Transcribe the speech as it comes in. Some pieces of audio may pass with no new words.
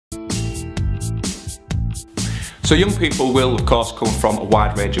So young people will of course come from a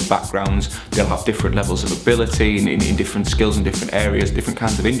wide range of backgrounds. They'll have different levels of ability in different skills in different areas, different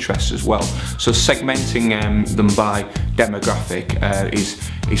kinds of interests as well. So segmenting them by demographic is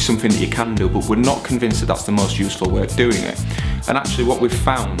something that you can do, but we're not convinced that that's the most useful way of doing it. And actually what we've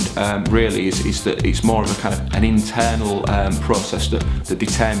found really is that it's more of a kind of an internal process that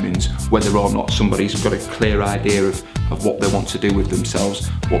determines whether or not somebody's got a clear idea of what they want to do with themselves,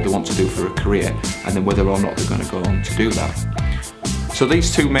 what they want to do for a career, and then whether or not they're going to go on to do that. So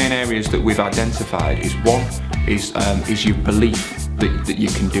these two main areas that we've identified is one is your belief that you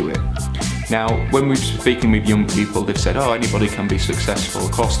can do it. Now, when we're speaking with young people, they've said, oh, anybody can be successful.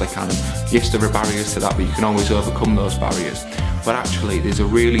 Of course they can. Yes, there are barriers to that, but you can always overcome those barriers. But actually, there's a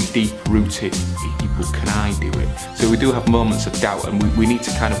really deep-rooted, well, can I do it? So we do have moments of doubt, and we need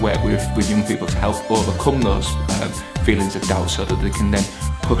to kind of work with young people to help overcome those feelings of doubt so that they can then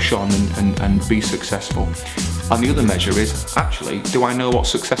push on and be successful. And the other measure is, actually, do I know what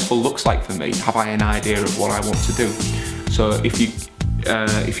successful looks like for me? Have I an idea of what I want to do? So if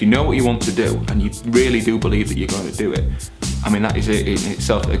you know what you want to do and you really do believe that you're going to do it, I mean, that is in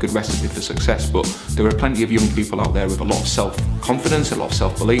itself a good recipe for success. But there are plenty of young people out there with a lot of self-confidence, a lot of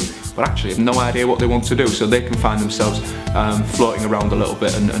self-belief, but actually have no idea what they want to do, so they can find themselves floating around a little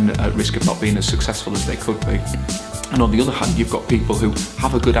bit and at risk of not being as successful as they could be. And on the other hand, you've got people who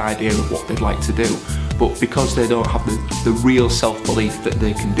have a good idea of what they'd like to do, but because they don't have the real self-belief that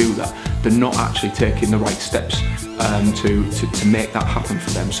they can do that, they're not actually taking the right steps to make that happen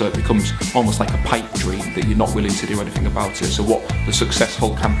for them. So it becomes almost like a pipe dream that you're not willing to do anything about it. So what the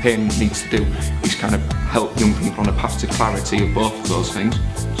Successful campaign needs to do is kind of help young people on a path to clarity of both of those things.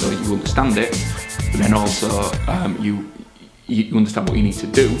 So you understand it, but then also you understand what you need to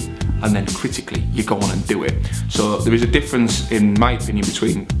do, and then critically you go on and do it. So there is a difference, in my opinion,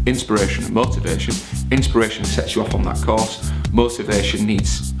 between inspiration and motivation. Inspiration sets you off on that course. Motivation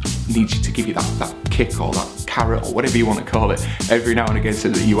needs you to give you that kick or that carrot or whatever you want to call it every now and again, so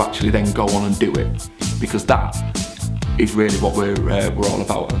that you actually then go on and do it, because that is really what we're all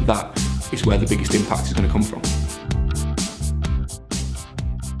about, and that is where the biggest impact is going to come from.